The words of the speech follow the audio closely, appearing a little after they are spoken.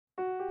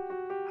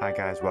Hi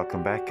guys,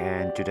 welcome back,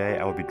 and today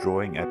I'll be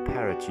drawing a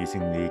parrot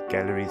using the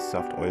Gallery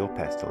Soft Oil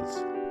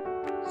Pastels.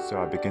 So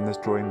I begin this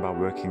drawing by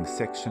working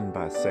section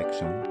by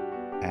section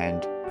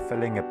and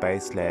filling a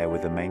base layer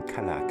with the main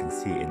color I can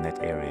see in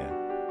that area,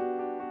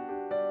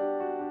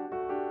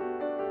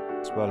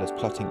 as well as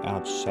plotting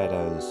out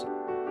shadows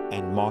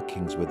and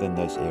markings within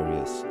those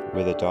areas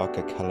with a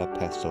darker color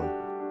pastel.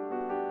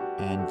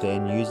 And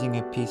then using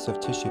a piece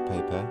of tissue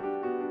paper,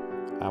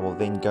 I will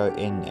then go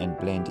in and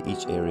blend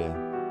each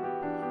area.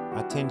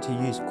 I tend to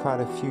use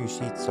quite a few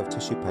sheets of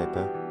tissue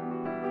paper,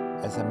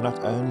 as I'm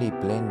not only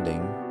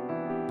blending,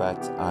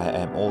 but I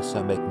am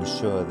also making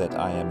sure that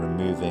I am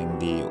removing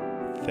the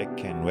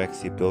thick and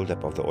waxy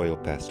buildup of the oil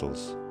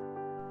pastels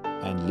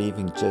and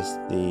leaving just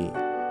the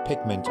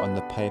pigment on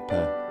the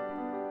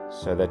paper,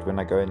 so that when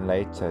I go in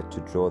later to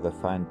draw the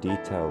fine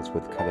details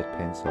with colored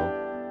pencil,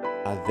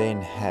 I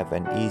then have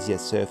an easier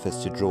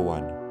surface to draw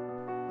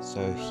on.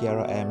 So here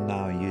I am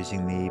now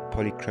using the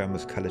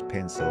Polychromos colored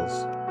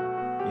pencils.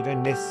 You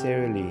don't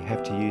necessarily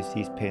have to use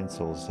these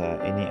pencils,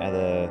 any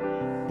other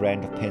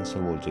brand of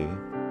pencil will do.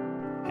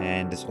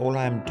 And all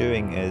I'm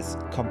doing is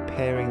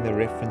comparing the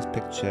reference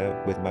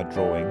picture with my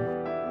drawing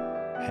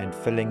and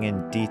filling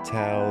in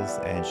details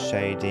and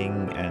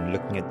shading and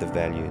looking at the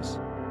values.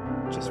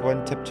 Just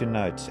one tip to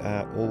note,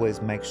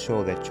 always make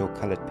sure that your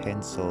colored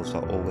pencils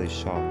are always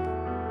sharp,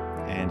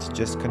 and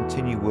just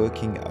continue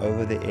working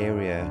over the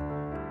area,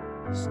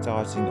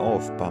 starting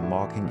off by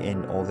marking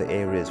in all the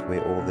areas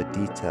where all the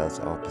details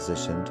are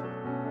positioned,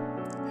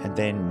 and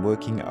then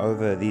working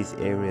over these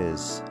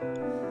areas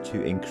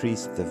to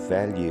increase the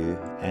value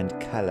and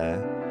color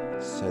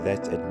so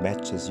that it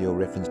matches your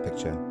reference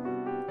picture.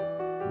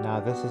 Now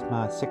this is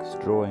my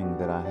 6th drawing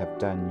that I have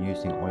done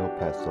using oil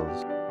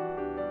pastels,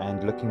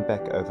 and looking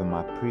back over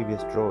my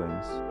previous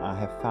drawings, I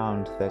have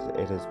found that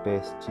it is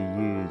best to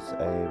use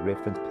a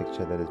reference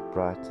picture that is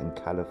bright and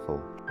colorful.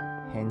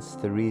 Hence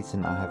the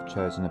reason I have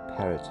chosen a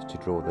parrot to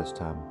draw this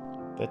time.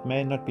 That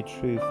may not be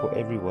true for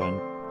everyone,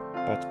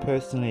 but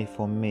personally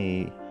for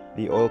me,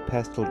 the oil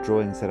pastel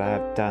drawings that I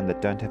have done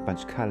that don't have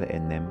much color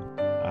in them,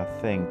 I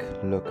think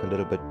look a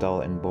little bit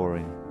dull and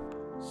boring.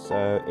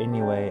 So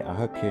anyway, I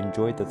hope you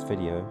enjoyed this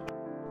video.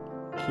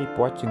 Keep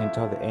watching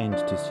until the end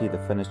to see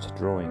the finished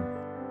drawing.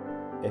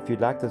 If you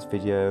like this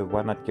video,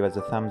 why not give us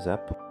a thumbs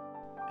up?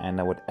 And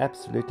I would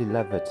absolutely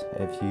love it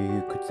if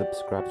you could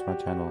subscribe to my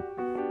channel.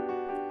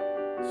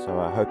 So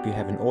I hope you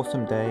have an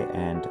awesome day,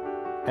 and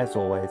as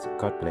always,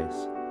 God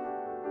bless.